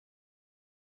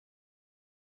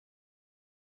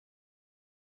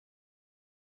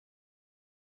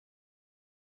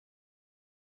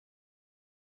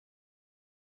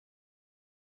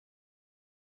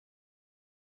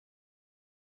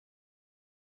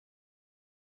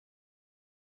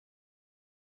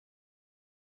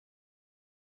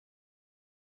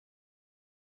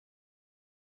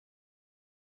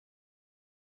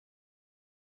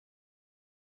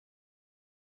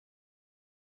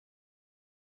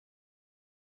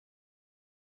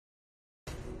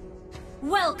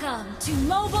Welcome to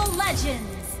Mobile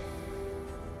Legends!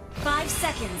 5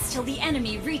 seconds till the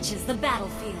enemy reaches the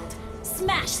battlefield.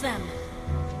 Smash them!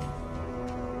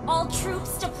 All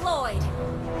troops deployed!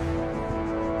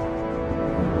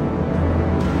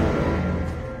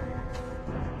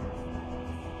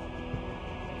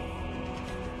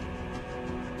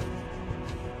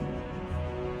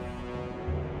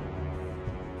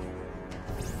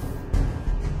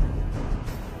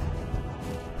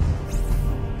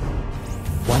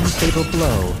 One fatal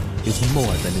blow is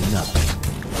more than enough.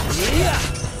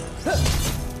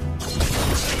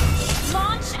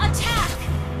 Launch attack!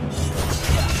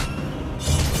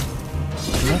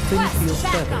 Nothing Request feels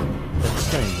backup. better than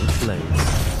playing with blades.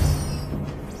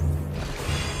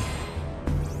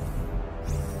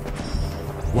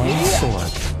 One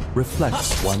sword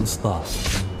reflects one's thought.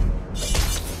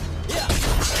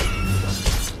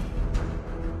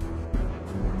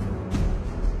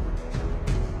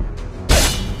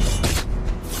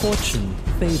 Fortune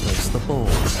favors the bold.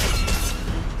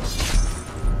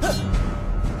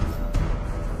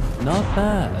 Not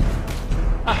bad.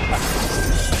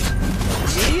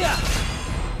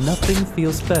 Nothing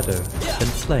feels better than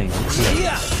playing with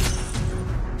blades.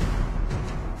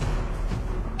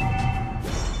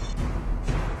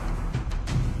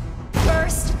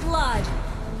 First blood!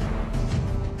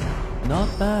 Not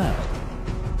bad.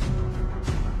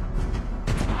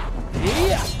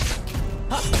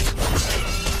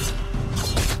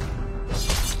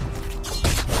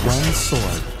 One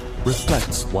sword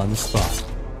reflects one's thought.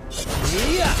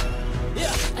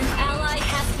 An ally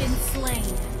has been slain.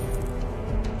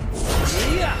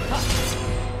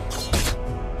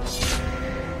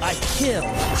 I kill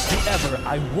whoever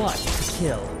I want to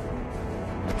kill.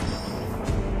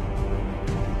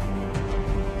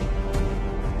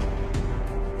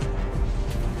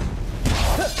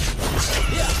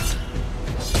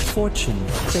 Fortune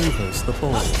favors the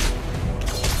bold.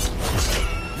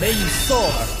 May you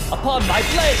soar upon my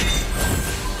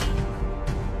blade!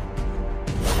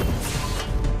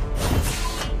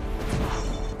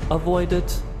 Avoid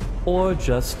it, or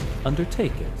just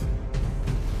undertake it.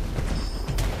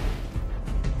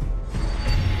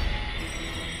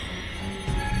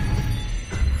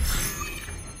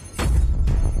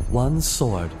 One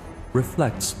sword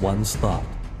reflects one's thought.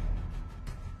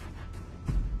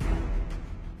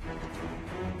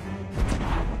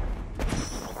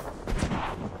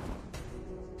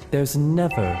 There's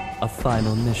never a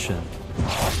final mission.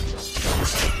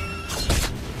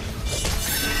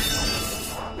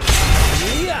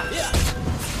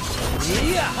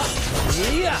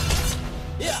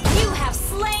 You have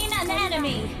slain an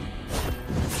enemy!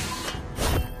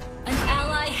 An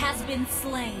ally has been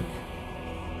slain.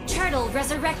 Turtle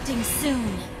resurrecting soon.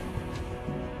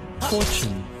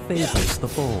 Fortune favors the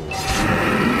bold.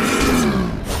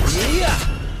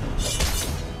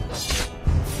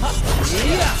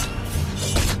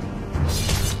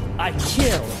 I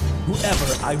kill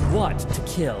whoever I want to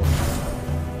kill.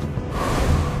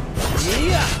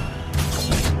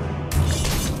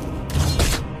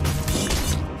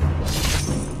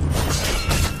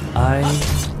 I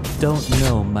don't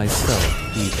know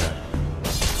myself either.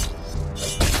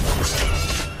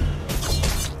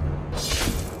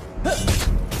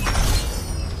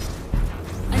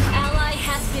 An ally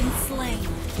has been slain.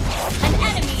 An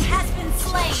enemy has been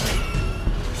slain.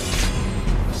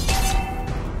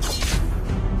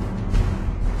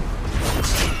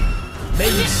 May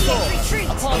you Initiate soar retreat.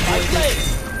 upon my blade!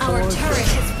 Our turret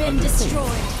has been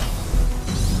destroyed.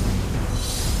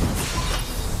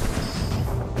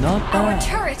 Not Our bad.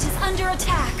 turret is under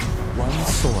attack. One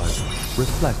sword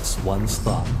reflects one's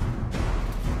thought.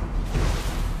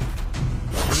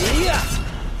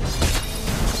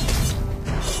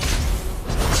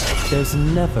 There's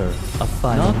never a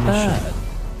final mission.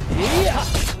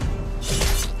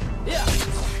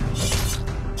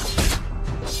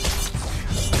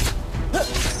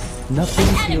 Nothing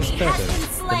An feels enemy better has been than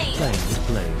slain. playing with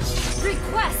blades.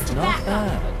 Request Not backup.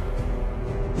 bad.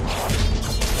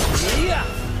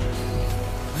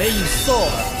 May you soar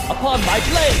upon my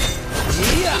blade!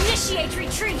 Initiate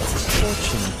retreat.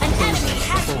 Fortune An favors enemy the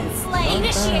has been bold. slain. Not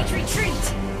Initiate bad. retreat.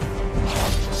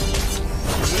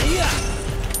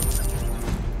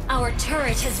 Our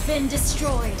turret has been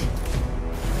destroyed.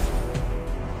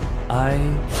 I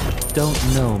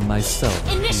don't know myself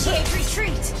either. Initiate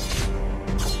retreat.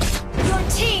 Your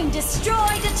team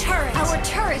destroyed a turret. Our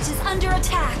turret is under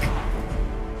attack.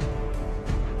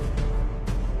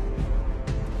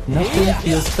 Nothing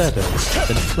feels better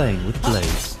than playing with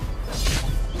blades.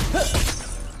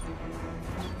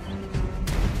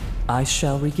 I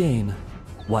shall regain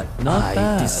what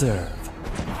I deserve.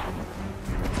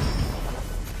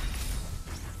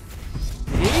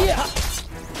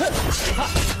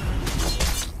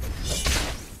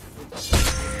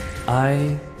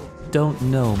 I don't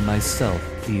know myself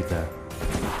either.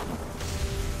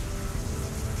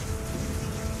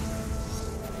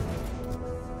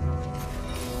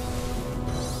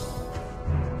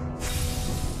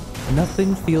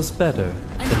 Nothing feels better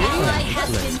An than ally playing has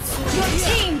Blade. been slain.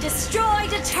 Your team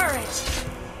destroyed a turret.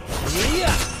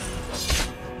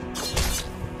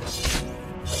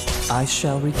 I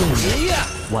shall regain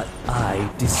what I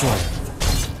deserve.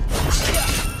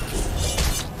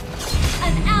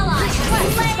 An ally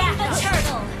has slain the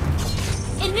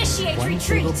turtle. Initiate One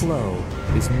retreat. fatal blow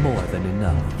is more than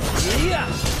enough.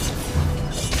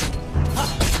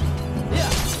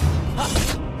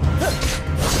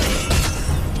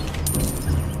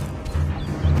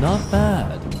 Not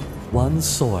bad. One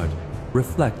sword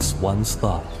reflects one's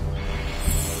thought.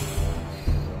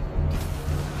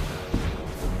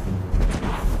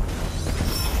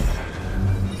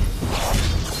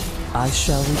 I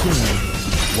shall regain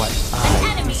what An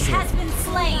I enemy deserve. has been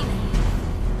slain.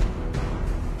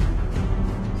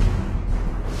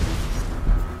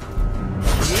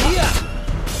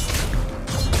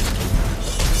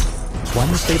 One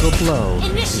fatal blow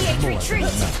Initiate is more retreat.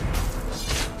 than enough.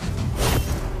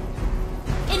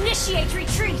 Initiate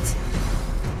retreat.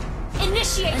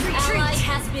 Initiate retreat. An ally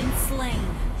has been slain.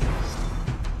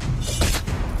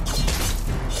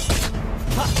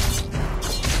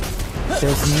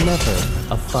 There's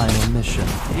never a final mission.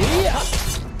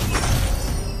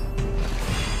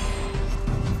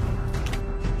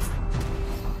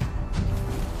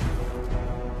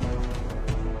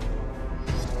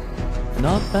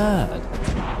 Not bad.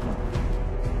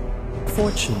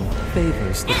 Fortune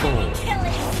favors the Enemy bold.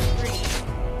 killing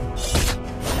spree.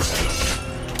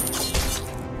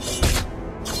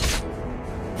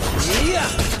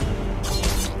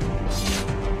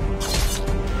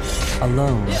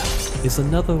 Alone is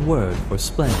another word for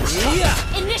splendor.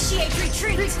 Initiate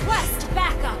retreat. Request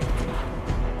backup.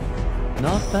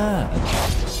 Not bad.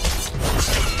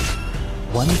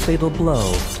 One fatal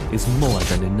blow is more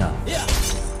than enough.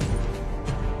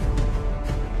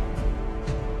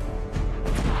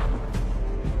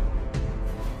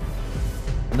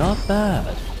 Not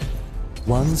bad.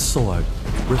 One sword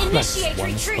reflects Initiate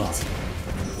one's retreat. thought.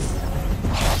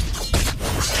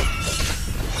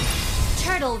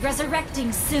 Turtle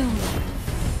resurrecting soon.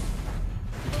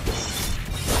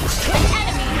 An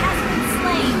enemy has been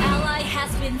slain. Ally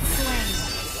has been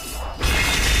slain.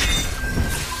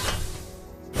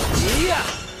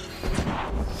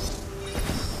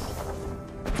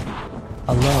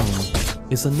 Alone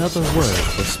is another word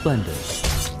for splendor.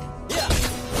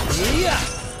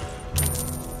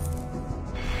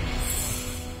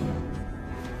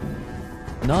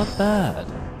 Not bad.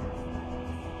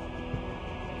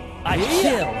 I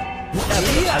kill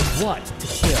whoever I want to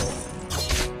kill.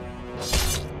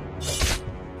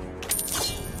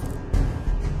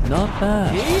 Not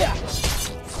bad.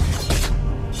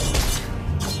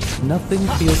 Nothing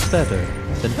feels better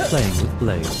than playing with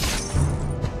blades.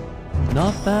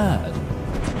 Not bad.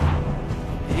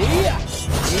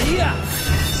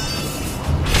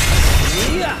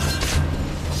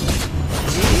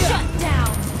 Shut down.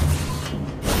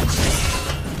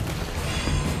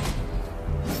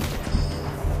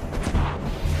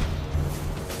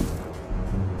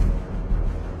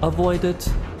 Avoid it,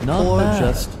 not or bad.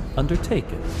 Just undertake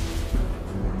it.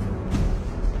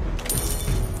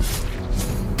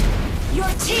 Your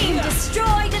team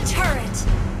destroyed a turret.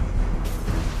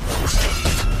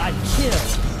 I kill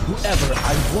whoever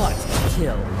I want to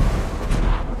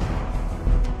kill.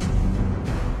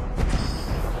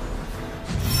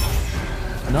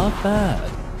 Not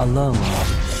bad. Alone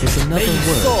is another May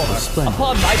word soar for splendor.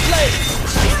 upon my blade.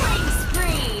 Killing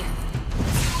spree.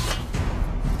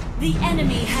 The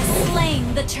enemy has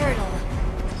slain the turtle.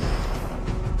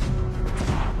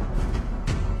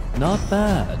 Not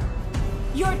bad.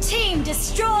 Your team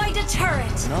destroyed a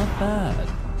turret. Not bad.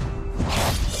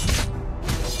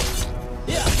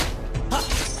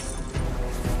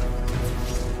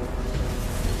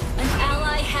 An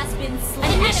ally has been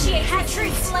slain. An enemy has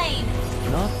been slain.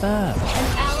 Not bad.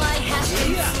 An ally has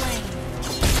been slain.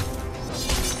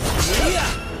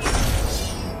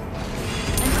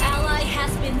 An ally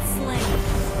has been slain.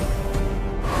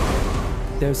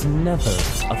 There's never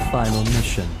a final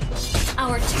mission.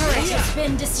 Our turret has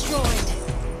been destroyed.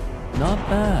 Not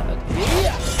bad.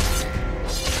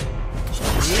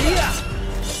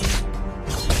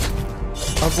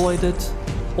 Avoid it,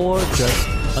 or just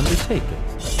undertake it.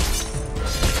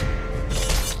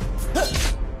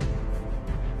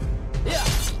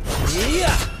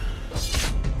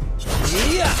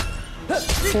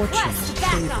 Fortune Request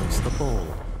backup. favors the bold.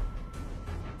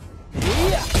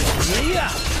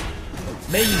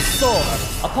 May you soar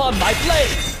upon my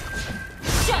blade!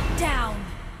 Shut down!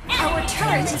 Our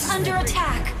turret is under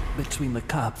attack! Between the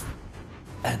cup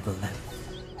and the lip.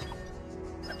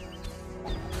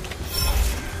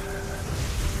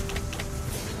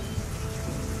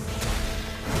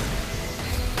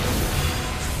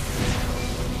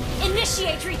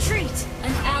 Initiate retreat!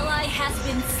 An ally has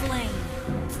been slain.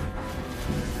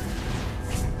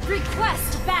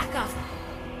 Request backup!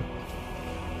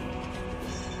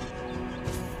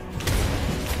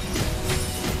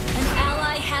 An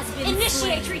ally has been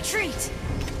Initiate slain. Retreat!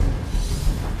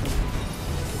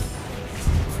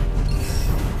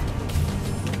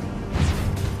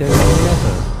 There's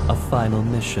never a final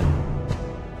mission.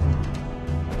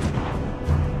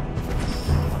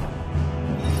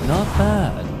 Not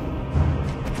bad.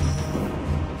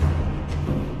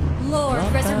 Lord,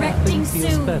 Not resurrecting bad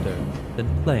feels soon. better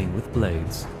than playing with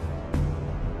blades.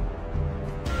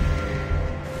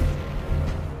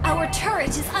 Our turret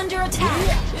is under attack.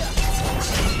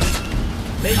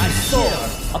 May you soar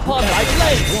upon my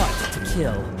blade! Want to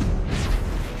kill.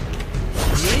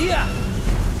 Yeah!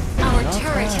 Our Not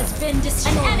turret bad. has been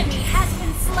destroyed. An enemy has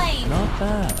been slain. Not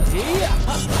bad.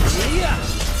 Yeah!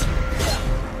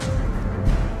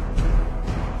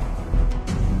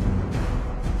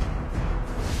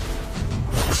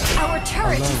 Our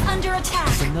turret is Alone under attack.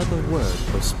 is another word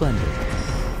for splendid.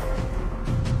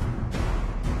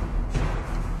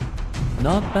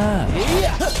 Not bad.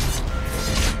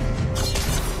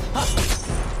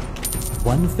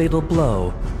 One fatal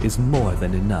blow is more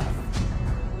than enough.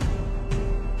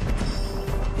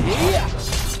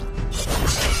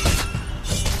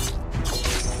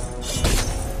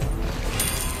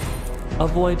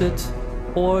 Avoid it,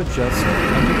 or just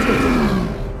undertake it.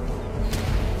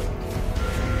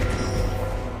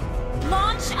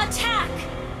 Launch attack.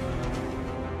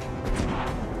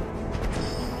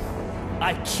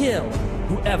 I kill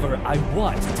whoever I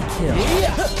want to kill.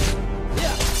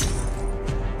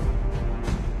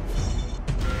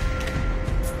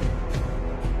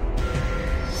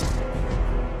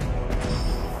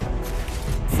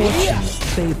 Fortune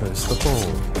favors the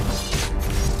bold.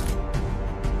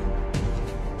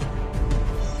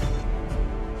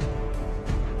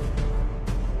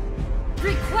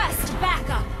 Request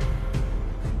backup.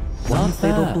 One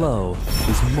fatal blow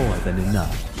is more than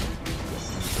enough.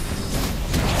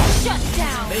 Shut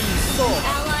down. May you soar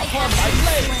Ally upon has my been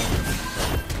blade! slain.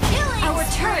 Killing Our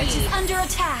turret is under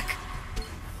attack.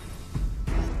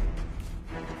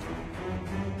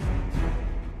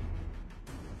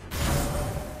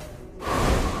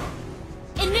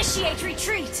 Initiate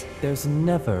retreat. There's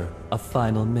never a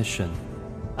final mission.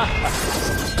 Mega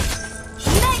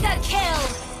kill.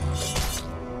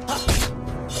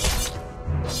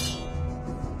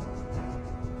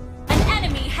 An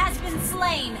enemy has been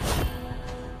slain.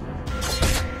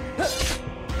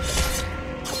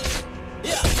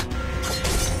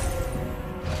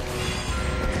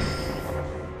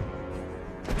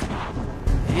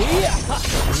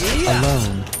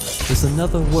 Alone is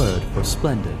another word for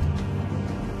splendid.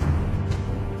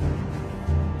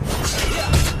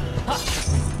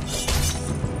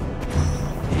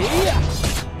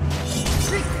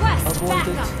 Request Avoid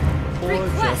it, backup. or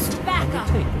Request just backup.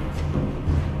 undertake it.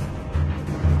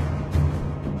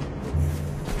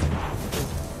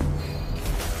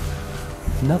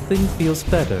 Nothing feels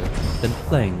better than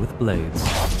playing with blades.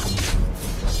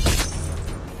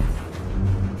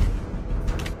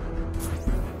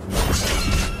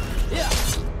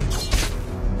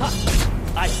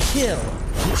 I kill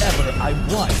whoever I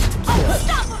want to kill.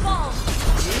 Unstoppable.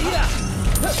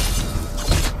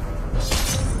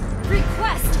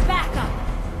 Request backup.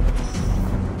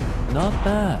 Not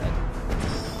bad.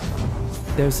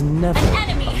 There's never An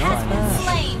enemy a has final been mission.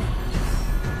 slain.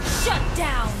 Shut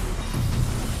down.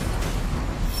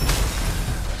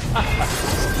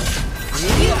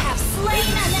 You have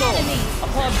slain an enemy.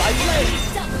 Upon my blade!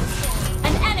 Double kill.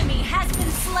 An enemy has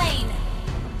been slain.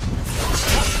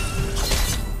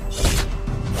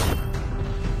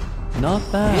 Not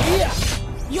bad.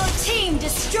 Your team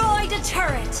destroyed a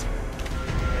turret.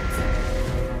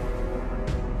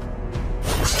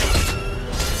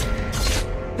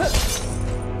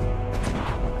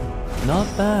 Not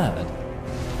bad.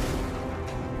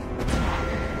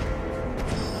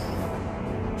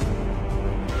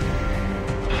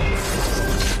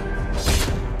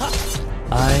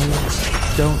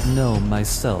 I don't know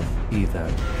myself either.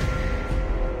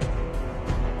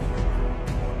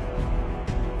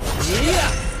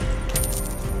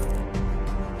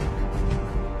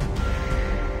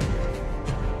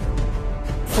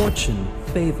 Fortune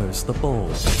favors the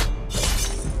bold.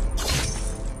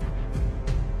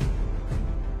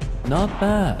 Not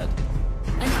bad.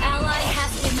 An ally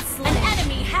has been slain. An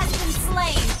enemy has been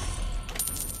slain.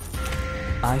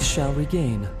 I shall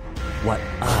regain what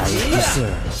I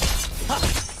deserve.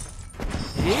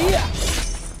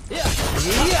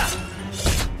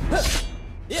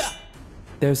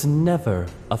 There's never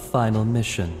a final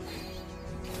mission.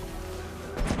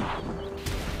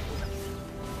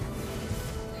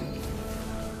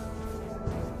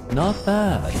 Not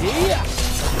bad.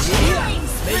 Killing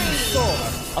May you spree.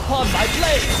 soar upon my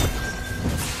blade!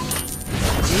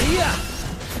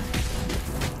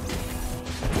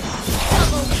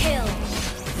 Double kill.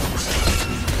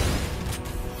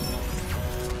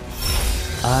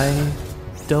 I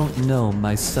don't know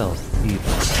myself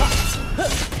either.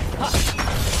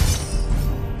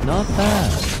 Not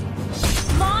bad.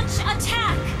 Launch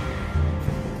attack.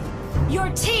 Your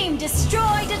team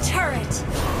destroyed a turret.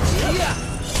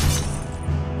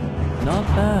 Not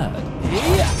bad.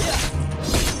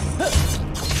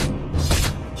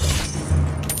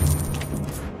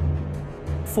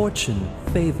 Fortune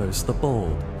favors the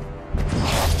bold.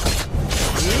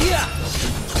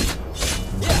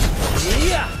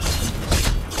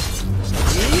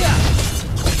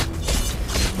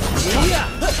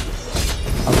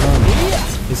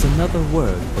 Alone is another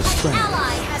word for An strength.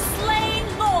 ally has slain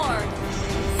Lord.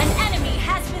 An enemy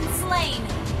has been slain.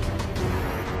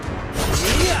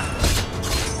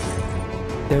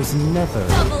 There's never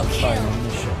Double a kill. final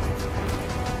mission.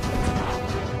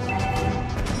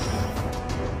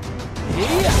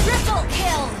 Triple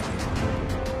kill.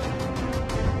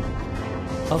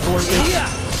 Avoid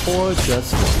it or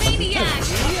just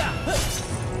Maniac.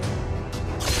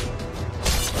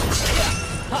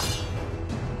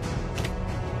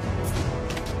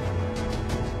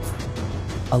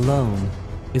 alone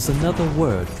is another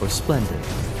word for splendid.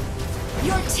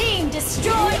 Your team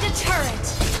destroyed a turret.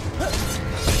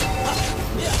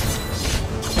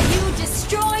 You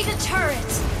destroyed a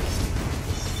turret.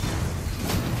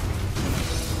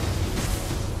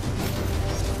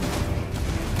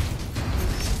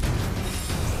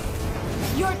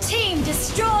 Your team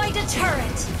destroyed a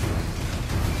turret.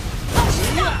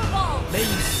 Unstoppable. May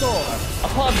you soar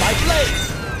upon my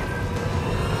blade!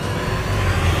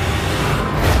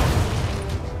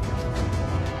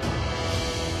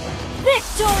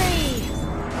 Victory.